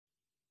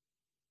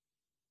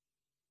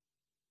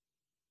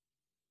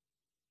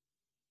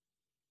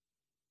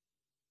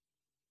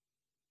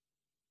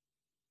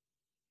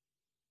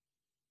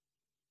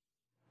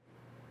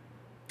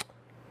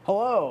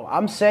Hello,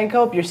 I'm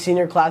Sankope, your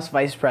senior class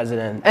vice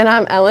president. And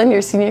I'm Ellen,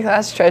 your senior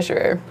class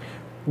treasurer.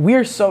 We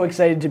are so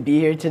excited to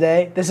be here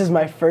today. This is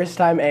my first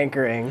time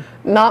anchoring.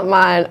 Not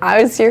mine.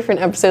 I was here for an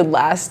episode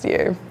last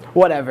year.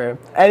 Whatever.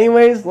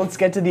 Anyways, let's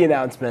get to the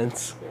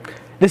announcements.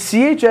 The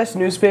CHS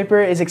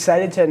newspaper is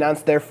excited to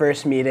announce their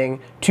first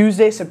meeting,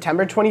 Tuesday,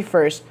 September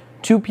 21st,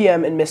 2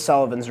 p.m. in Miss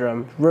Sullivan's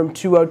room, room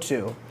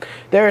 202.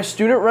 They're a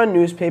student-run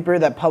newspaper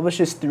that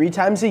publishes 3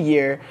 times a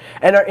year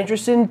and are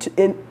interested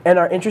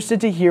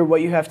to hear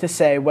what you have to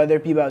say, whether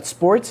it be about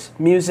sports,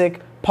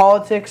 music,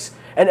 politics,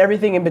 and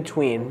everything in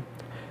between.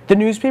 The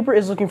newspaper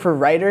is looking for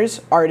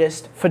writers,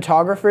 artists,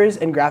 photographers,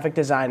 and graphic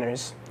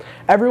designers.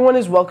 Everyone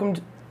is welcome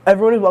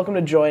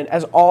to join,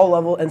 as all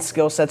level and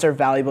skill sets are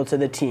valuable to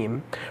the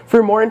team.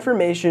 For more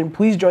information,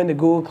 please join the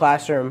Google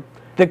Classroom.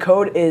 The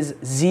code is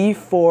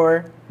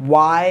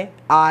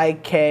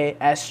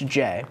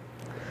Z4YIKSJ.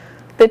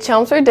 The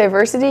Chelmsford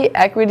Diversity,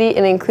 Equity,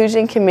 and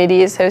Inclusion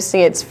Committee is hosting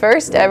its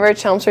first ever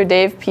Chelmsford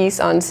Day of Peace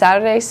on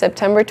Saturday,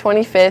 September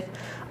 25th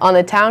on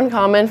the Town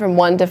Common from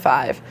 1 to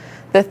 5.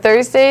 The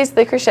Thursdays,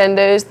 the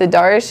Crescendos, the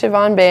Darius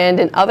Sivan Band,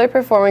 and other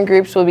performing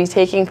groups will be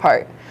taking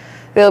part.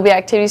 There will be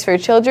activities for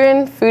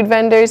children, food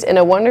vendors, and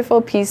a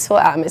wonderful, peaceful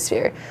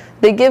atmosphere.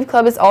 The Give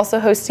Club is also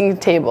hosting a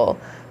table.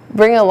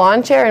 Bring a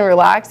lawn chair and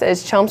relax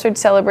as Chelmsford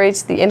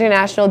celebrates the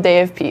International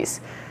Day of Peace.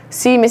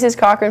 See Mrs.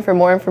 Cochran for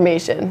more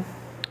information.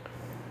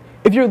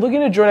 If you're looking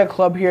to join a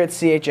club here at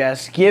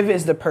CHS, Give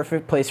is the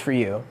perfect place for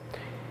you.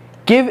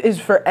 Give is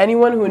for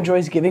anyone who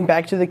enjoys giving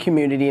back to the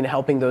community and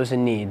helping those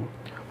in need.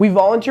 We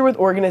volunteer with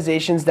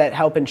organizations that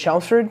help in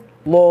Chelmsford,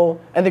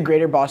 Lowell, and the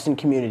greater Boston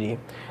community,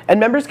 and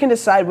members can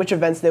decide which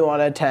events they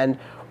want to attend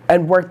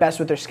and work best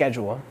with their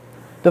schedule.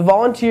 The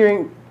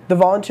volunteering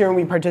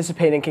we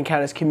participate in can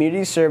count as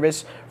community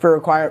service for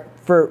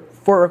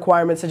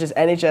requirements such as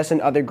NHS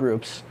and other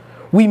groups.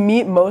 We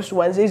meet most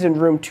Wednesdays in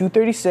room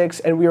 236,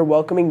 and we are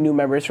welcoming new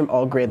members from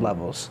all grade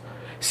levels.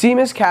 See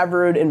Ms.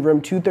 Cavarud in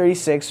room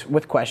 236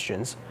 with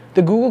questions.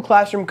 The Google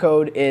Classroom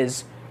code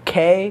is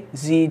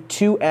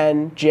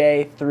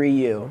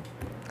KZ2NJ3U.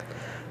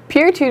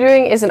 Peer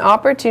tutoring is an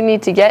opportunity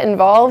to get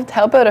involved,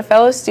 help out a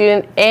fellow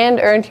student, and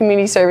earn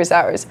community service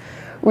hours.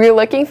 We are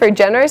looking for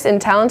generous and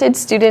talented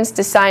students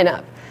to sign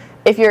up.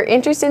 If you're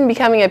interested in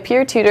becoming a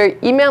peer tutor,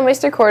 email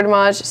Mr.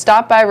 Cordamage,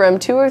 stop by room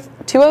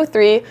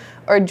 203,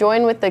 or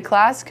join with the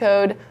class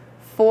code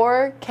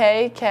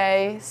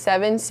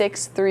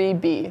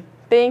 4KK763B.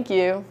 Thank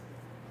you.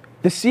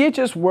 The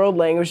CHS World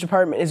Language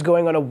Department is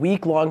going on a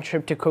week-long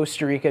trip to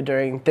Costa Rica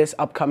during this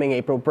upcoming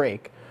April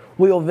break.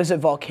 We will visit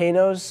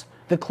volcanoes,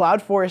 the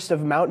cloud forest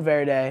of Mount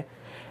Verde,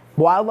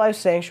 wildlife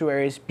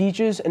sanctuaries,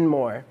 beaches, and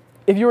more.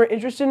 If you are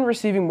interested in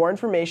receiving more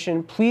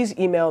information, please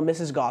email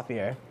Mrs.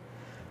 Gauthier.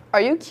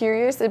 Are you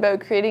curious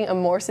about creating a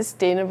more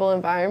sustainable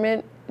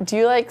environment? Do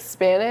you like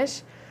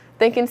Spanish?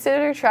 Then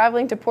consider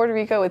traveling to Puerto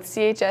Rico with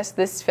CHS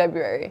this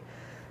February.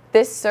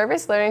 This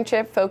service learning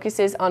trip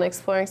focuses on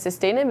exploring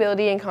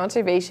sustainability and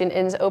conservation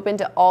and is open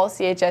to all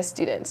CHS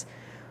students.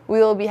 We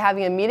will be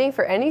having a meeting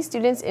for any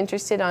students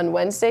interested on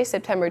Wednesday,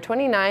 September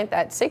 29th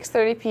at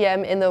 6:30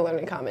 p.m. in the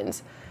Learning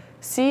Commons.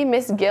 See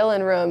Ms. Gill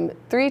in room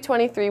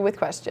 323 with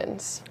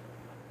questions.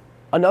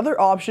 Another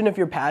option if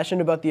you're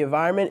passionate about the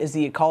environment is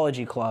the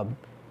Ecology Club.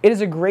 It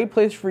is a great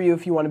place for you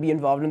if you want to be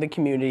involved in the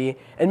community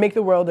and make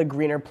the world a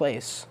greener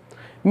place.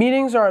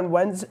 Meetings are on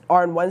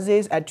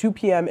Wednesdays at 2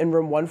 p.m. in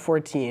room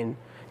 114.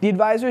 The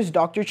advisor is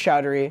Dr.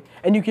 Chowdhury,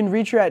 and you can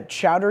reach her at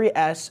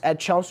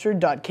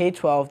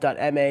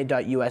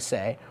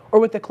chowdhury@chelmsford.k12.ma.usa or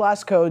with the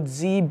class code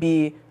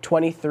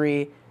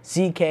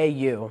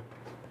ZB23ZKU.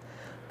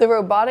 The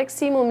robotics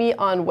team will meet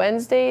on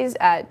Wednesdays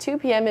at 2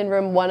 p.m. in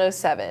room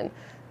 107.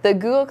 The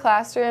Google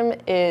Classroom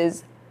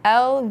is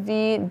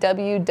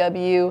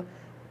LVWWFMI.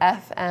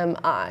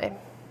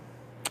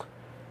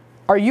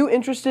 Are you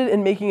interested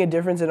in making a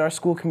difference in our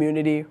school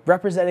community,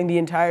 representing the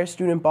entire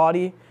student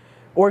body,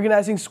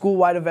 organizing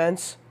school-wide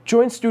events?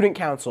 Join Student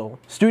Council.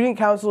 Student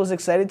Council is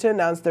excited to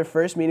announce their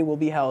first meeting will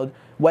be held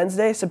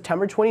Wednesday,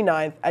 September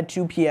 29th at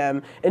 2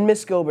 p.m. in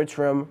Miss Gilbert's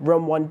room,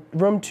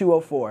 room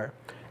 204.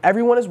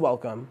 Everyone is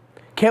welcome.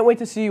 Can't wait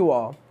to see you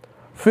all.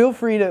 Feel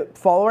free to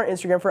follow our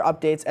Instagram for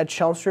updates at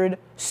Chelmsford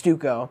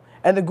Stuco,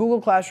 and the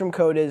Google Classroom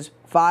code is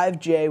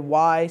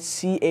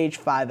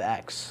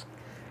 5JYCH5X.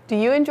 Do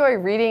you enjoy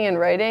reading and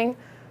writing?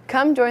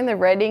 Come join the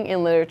Writing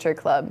and Literature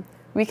Club.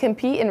 We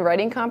compete in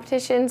writing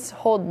competitions,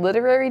 hold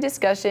literary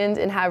discussions,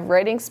 and have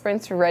writing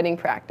sprints for writing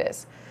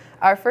practice.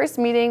 Our first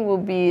meeting will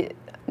be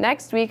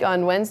next week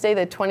on Wednesday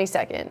the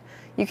 22nd.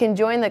 You can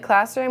join the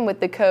classroom with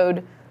the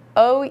code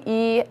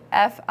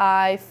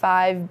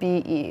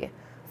OEFI5BE.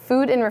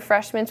 Food and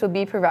refreshments will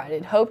be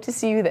provided. Hope to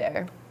see you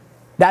there.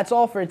 That's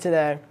all for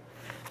today.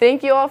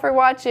 Thank you all for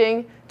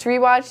watching. To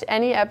rewatch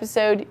any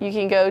episode, you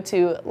can go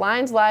to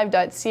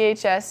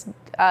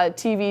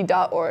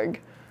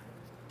lionslive.chstv.org.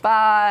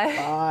 Bye.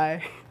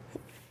 Bye.